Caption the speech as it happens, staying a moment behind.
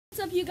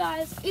What's up, you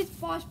guys? It's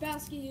Bosch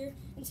Basket here,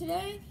 and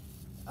today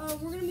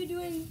we're going to be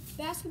doing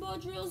basketball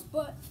drills,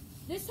 but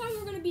this time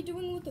we're going to be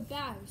doing it with a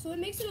bag. So it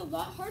makes it a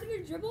lot harder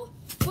to dribble,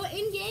 but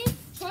in game,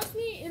 trust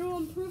me, it'll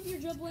improve your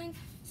dribbling,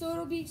 so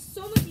it'll be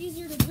so much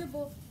easier to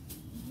dribble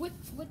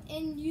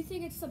and you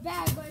think it's a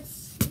bag, but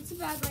it's a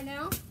bag right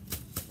now.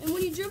 And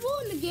when you dribble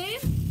in the game,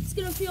 it's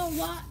going to feel a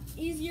lot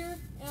easier,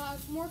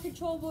 more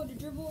controllable to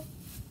dribble,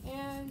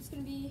 and it's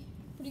going to be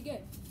pretty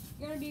good.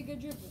 You're going to be a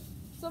good dribbler.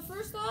 So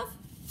first off,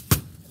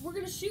 we're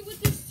going to shoot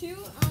with this too.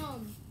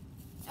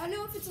 I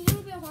know if it's a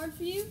little bit hard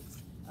for you,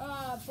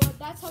 but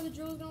that's how the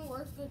drill is going to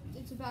work.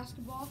 It's a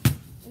basketball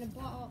in a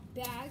ball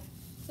bag.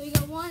 So you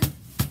got one.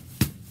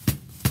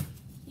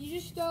 You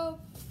just go,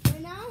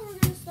 right now we're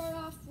going to start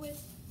off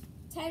with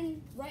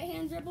 10 right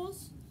hand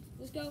dribbles.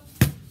 Let's go.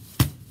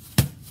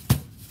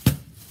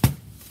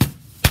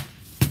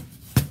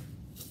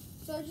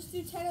 So just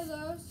do 10 of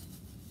those.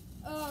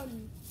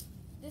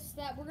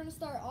 We're going to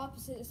start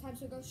opposite this time.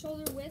 So go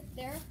shoulder width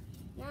there.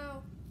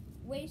 Now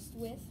waist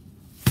width.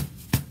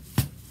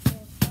 4,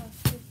 5,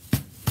 6,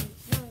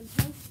 8, 9,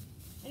 10.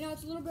 And now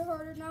it's a little bit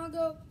harder. Now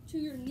go to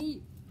your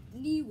knee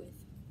width.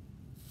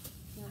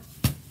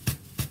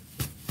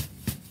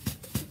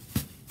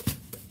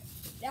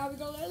 Now we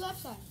go to the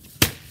left side.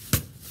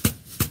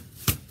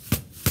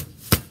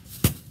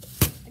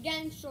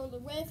 Again, shoulder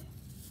width,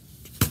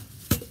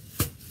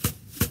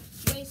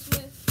 waist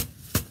width.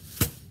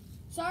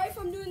 Sorry if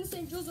I'm doing the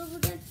same drills over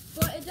again,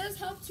 but it does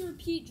help to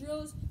repeat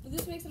drills, but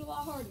this makes it a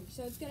lot harder,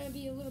 so it's going to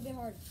be a little bit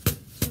harder.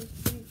 2,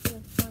 3, 4,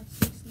 5,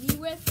 6, knee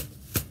width,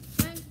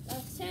 10,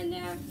 that's 10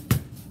 there.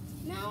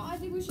 Now I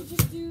think we should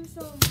just do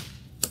so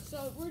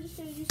we're just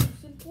going to do some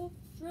simple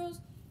drills.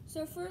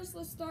 So first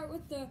let's start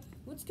with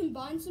let's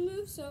combine some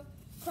moves. So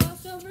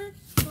crossover,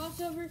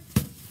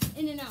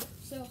 in and out.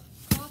 So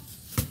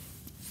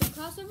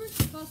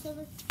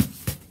crossover,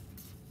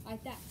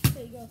 like that. So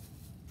you go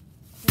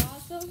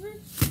crossover.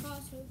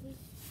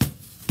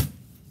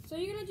 So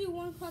you're going to do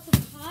one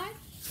crossover high,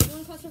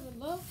 one crossover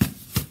low,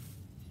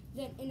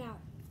 then in out.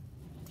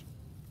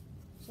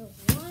 So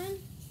 1,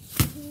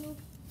 2,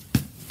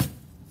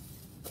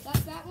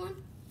 that's that one.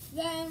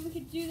 Then we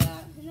could do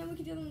that, and then we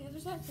could do it on the other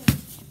side. So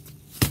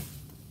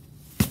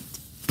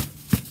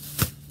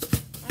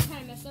I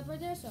kind of messed up right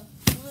there, so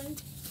 1,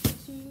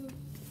 2,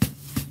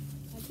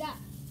 like that.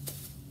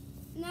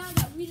 Now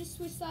that we just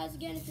switch sides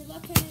again, if you're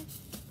left-handed,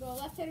 go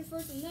left-handed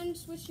first, and then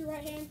switch to your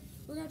right hand.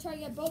 We're going to try to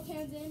get both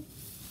hands in.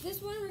 This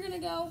one, we're going to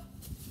go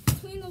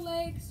between the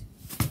legs,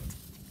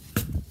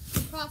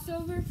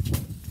 crossover.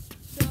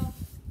 So,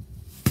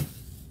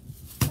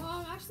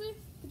 actually,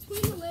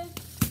 between the legs,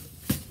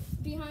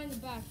 behind the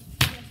back.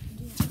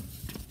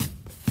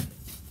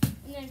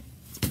 And then,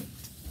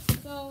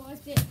 so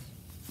like this.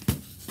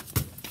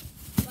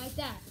 Like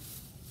that.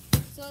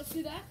 So let's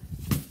do that.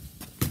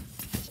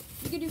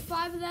 You can do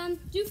 5 of them.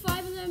 Do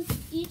 5 of them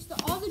each.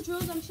 All the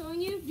drills I'm showing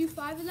you, do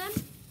 5 of them.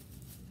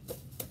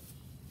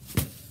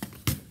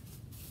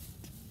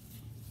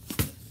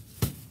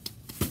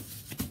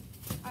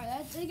 Alright,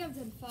 I think I've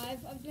done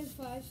 5. I've done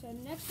 5. So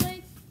next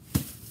leg,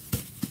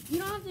 you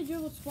don't have to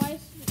dribble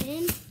twice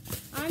in.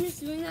 I'm just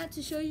doing that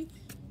to show you.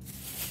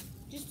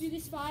 Just do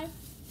this 5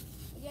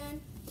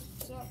 again.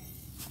 So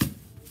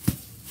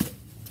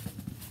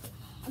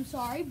I'm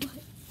sorry, but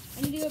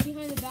I need to go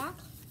behind the back.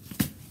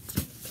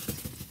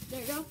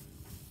 There you go.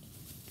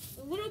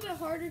 A little bit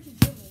harder to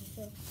dribble.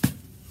 So.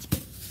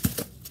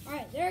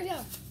 Alright, there you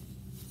go.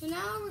 So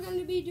now we're going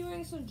to be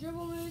doing some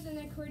dribble moves and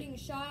then creating a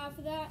shot off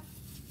of that.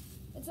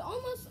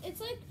 It's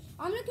like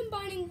I'm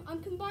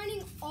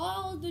combining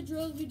all the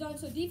drills we've done.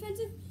 So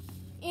defensive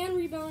and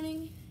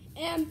rebounding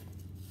and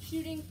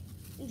shooting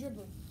and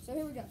dribbling. So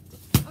here we go.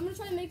 I'm going to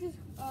try to make this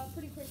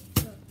pretty quick.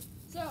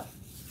 So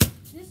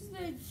this is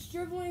the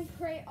dribbling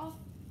create off,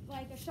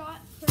 like a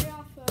shot, create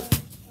off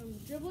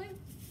dribbling.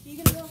 So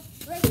you're going to go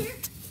right here.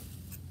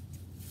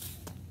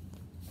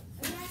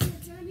 Again,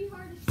 it's going to be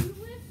hard to shoot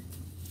with,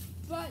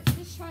 but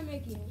just try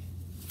making it.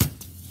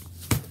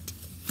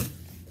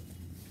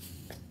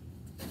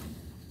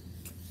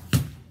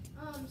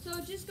 So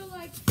just go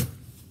like,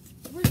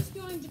 we're just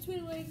going between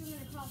the legs and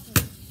then across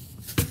them.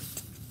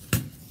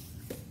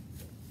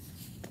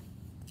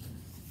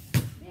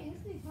 Dang,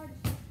 this thing's hard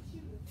to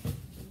shoot with.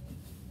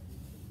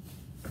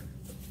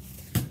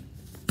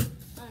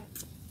 Alright.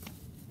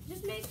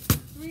 Just make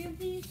 3 of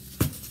these.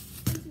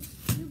 This is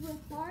super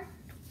hard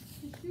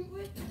to shoot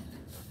with.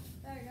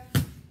 There you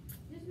go.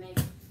 Just make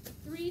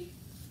 3.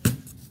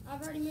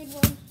 I've already made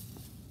 1.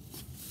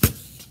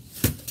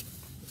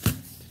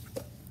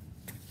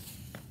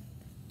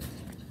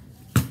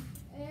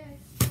 And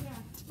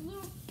yeah, a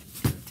little.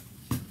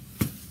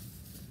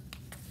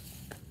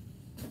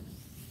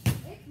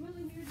 It's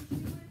really weird to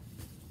shoot with.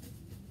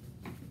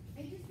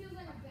 It just feels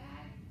like a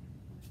bag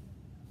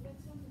with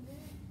something in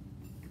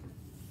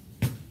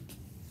it.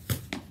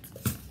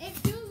 It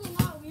feels a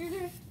lot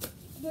weirder,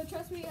 but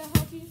trust me, it'll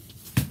help you.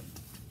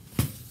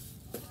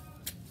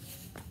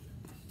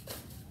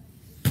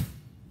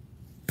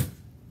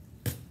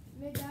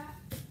 Made that.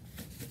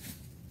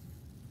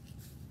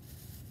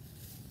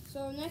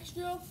 So next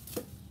drill,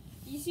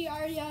 you see I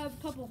already have a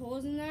couple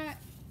holes in that,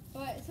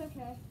 but it's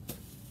okay.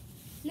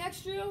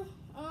 Next drill,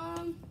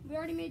 we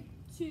already made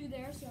 2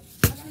 there, so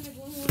I gotta make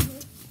 1 more here.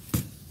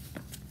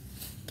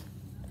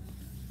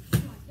 Oh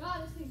my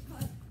god, this thing's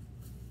hot.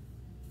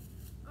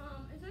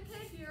 It's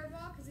okay if you're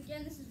airball, because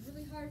again, this is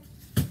really hard.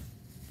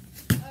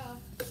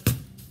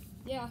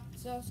 Yeah,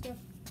 so let's go.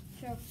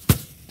 Show.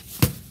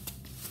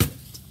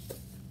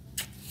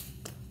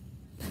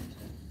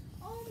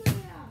 Oh my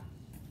god.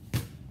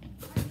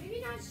 Alright, maybe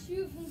not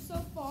shoot from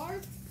so far,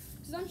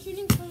 because I'm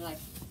shooting from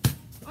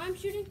I'm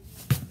shooting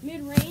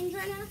mid-range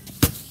right now.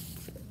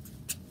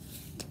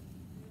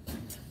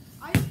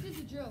 I just did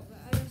the drill, but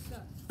I messed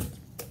up.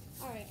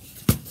 Alright.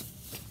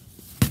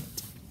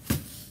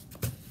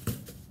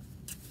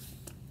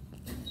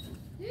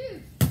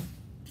 Dude,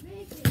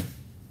 make it.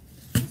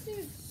 This thing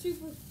is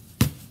super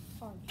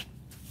hard.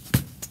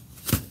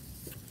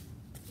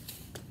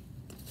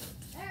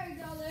 There we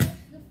go, there's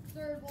the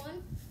 3rd one.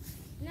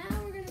 Now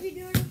we're going to be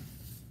doing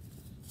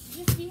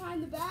just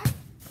behind the back.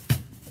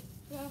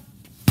 So,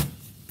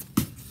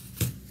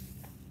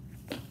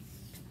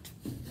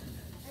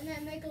 and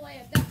then make a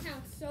layup. That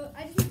counts. So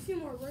I just need 2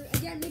 more. We're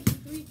again making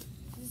 3.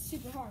 This is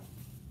super hard.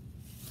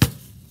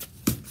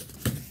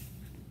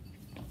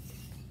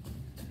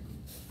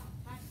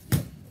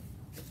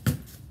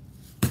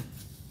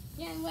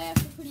 Yeah, and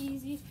layups are pretty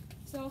easy.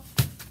 So,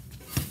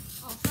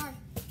 oh sorry,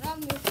 wrong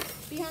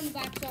move. Behind the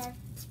back, sorry.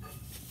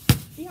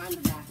 Behind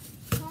the back,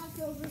 toss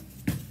over.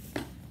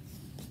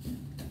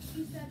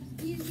 2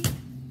 steps, easy.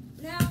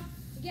 Now,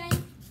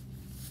 again,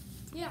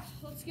 yeah,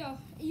 let's go.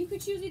 You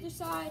could choose either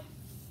side.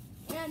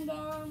 And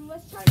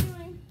let's try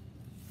doing,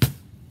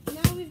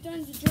 now we've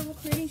done the dribble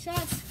creating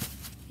shots.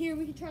 Here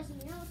we can try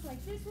something else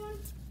like this one.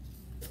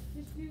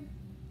 Just do,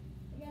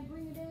 again,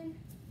 bring it in.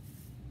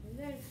 And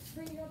then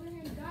bring it over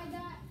here and guide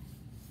that.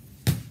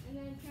 And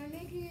then try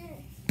making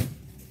it,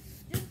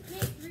 just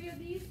make 3 of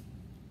these.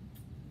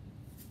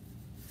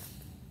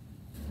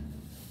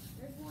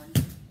 There's 1.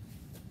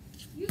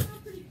 You go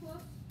pretty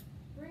close.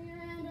 Bring your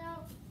hand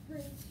out,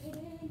 bring it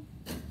in.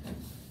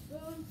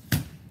 Boom.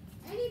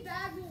 Any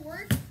bag will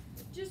work.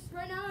 Just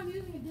right now I'm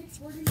using a Dick's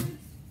Sporting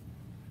Goods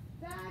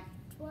bag,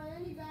 but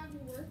any bag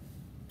will work.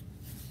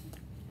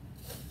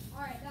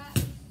 Alright, that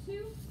is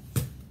 2.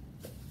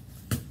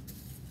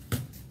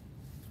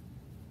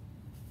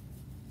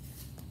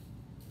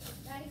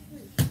 That is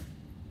 3.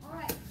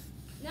 Alright,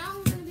 now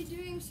we're going to be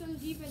doing some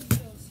defense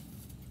drills.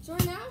 So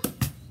right now,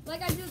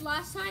 like I did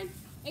last time,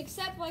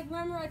 except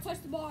remember I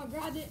touched the ball, I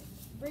grabbed it,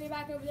 bring it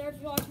back over there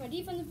if you watch my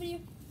defensive video.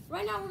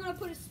 Right now we're going to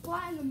put a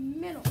splat in the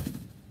middle.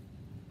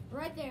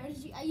 Right there.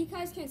 You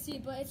guys can't see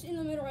it, but it's in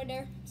the middle right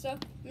there. So I'm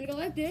going to go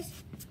like this,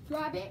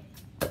 grab it,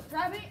 go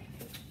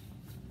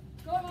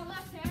with my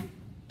left hand,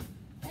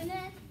 and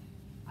then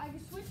I can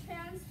switch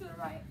hands to the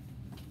right.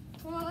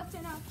 Put my left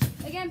hand out.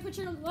 Again, put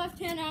your left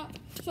hand out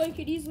so you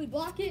could easily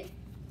block it.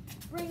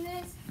 Bring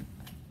this.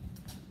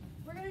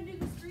 We're going to do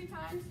this 3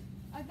 times.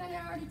 I've done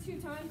it already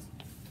 2 times.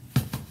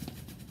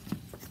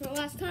 So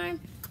last time.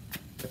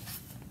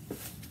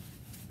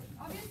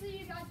 Obviously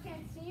you guys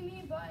can't see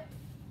me, but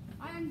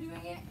I am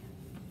doing it.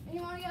 And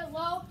you want to get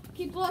low,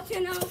 keep the left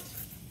hand out,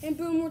 and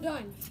boom, we're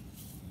done.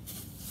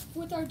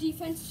 With our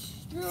defense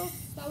drill,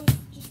 that was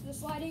just the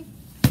sliding.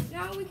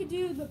 Now we could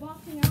do the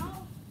boxing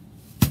out.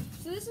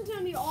 So this is going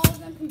to be all of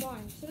them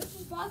combined. So this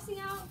is boxing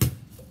out,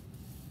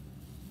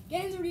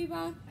 getting the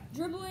rebound,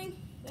 dribbling,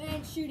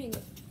 and shooting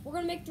it. We're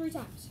going to make 3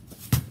 times.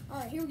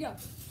 Alright, here we go.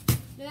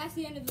 Then that's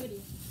the end of the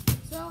video.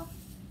 So,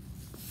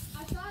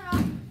 I start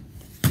off,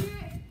 shoot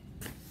it,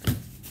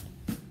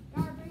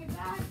 gotta bring it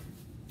back.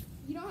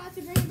 You don't have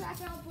to bring it back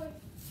out, but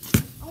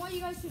I want you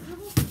guys to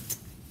dribble.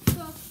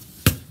 So,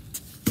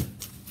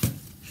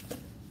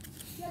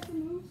 get the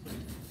moves.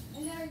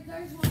 And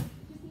there's 1.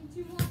 Just need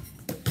 2 more.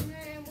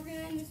 And we're going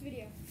to end this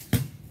video.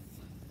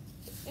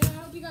 And I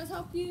hope you guys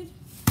helped you.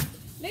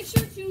 Make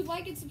sure to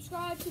like and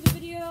subscribe to the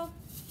video.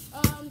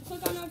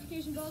 Click on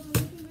notification bells.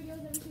 We're making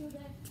videos every single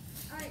day.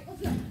 Alright,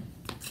 let's go.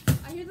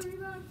 I hear the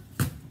rebound.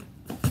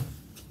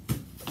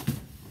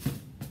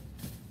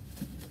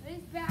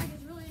 This bag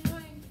is really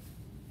annoying.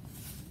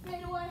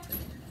 Fade away.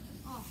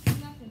 Oh,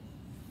 nothing.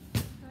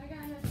 I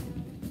got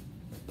nothing.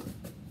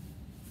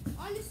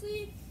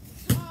 Honestly,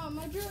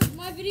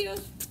 my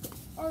videos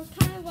are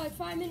kind of like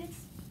 5 minutes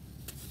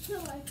to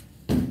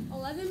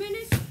 11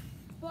 minutes,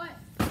 but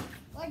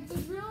the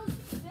drills,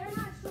 they're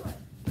not short.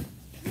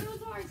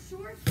 Drills aren't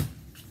short.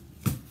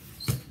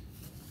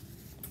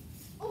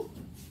 Oh,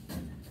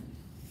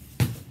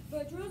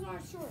 but drills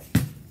aren't short.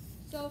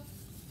 So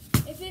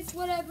if it's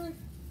whatever,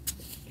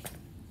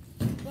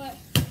 but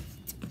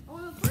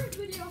on the first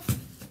video,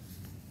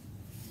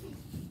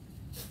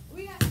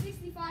 we got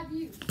 65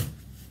 views.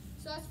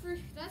 So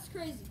that's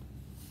crazy.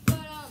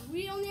 But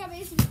we only have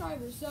 8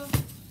 subscribers, so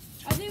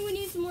I think we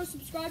need some more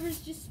subscribers.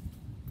 Just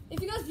if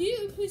you guys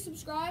do, please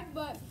subscribe.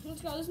 But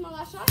let's go. This is my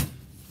last shot.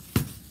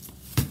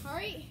 All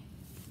right.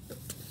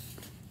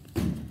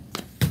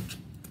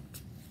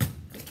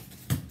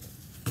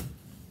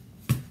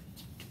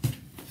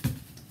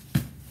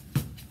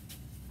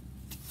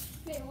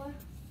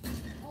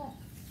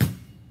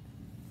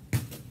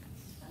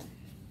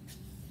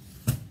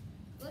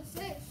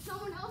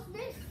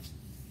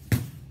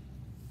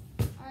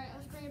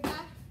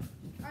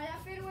 Alright,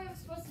 that fadeaway was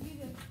supposed to be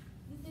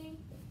the thing.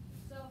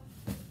 So.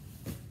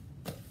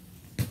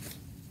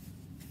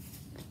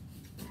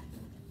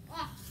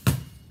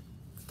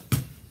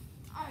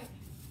 Alright.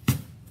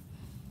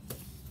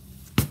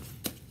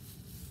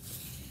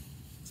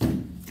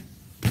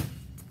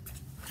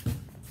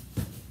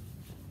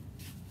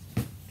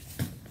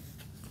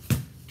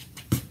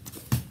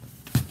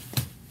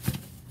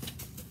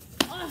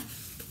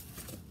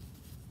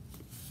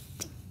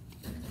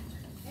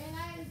 And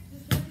that is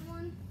the third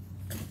one.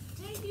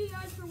 Thank you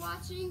guys for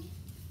watching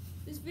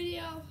this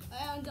video.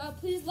 And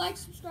please like,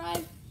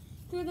 subscribe,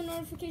 click the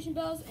notification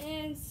bells,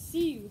 and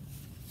see you.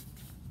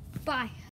 Bye.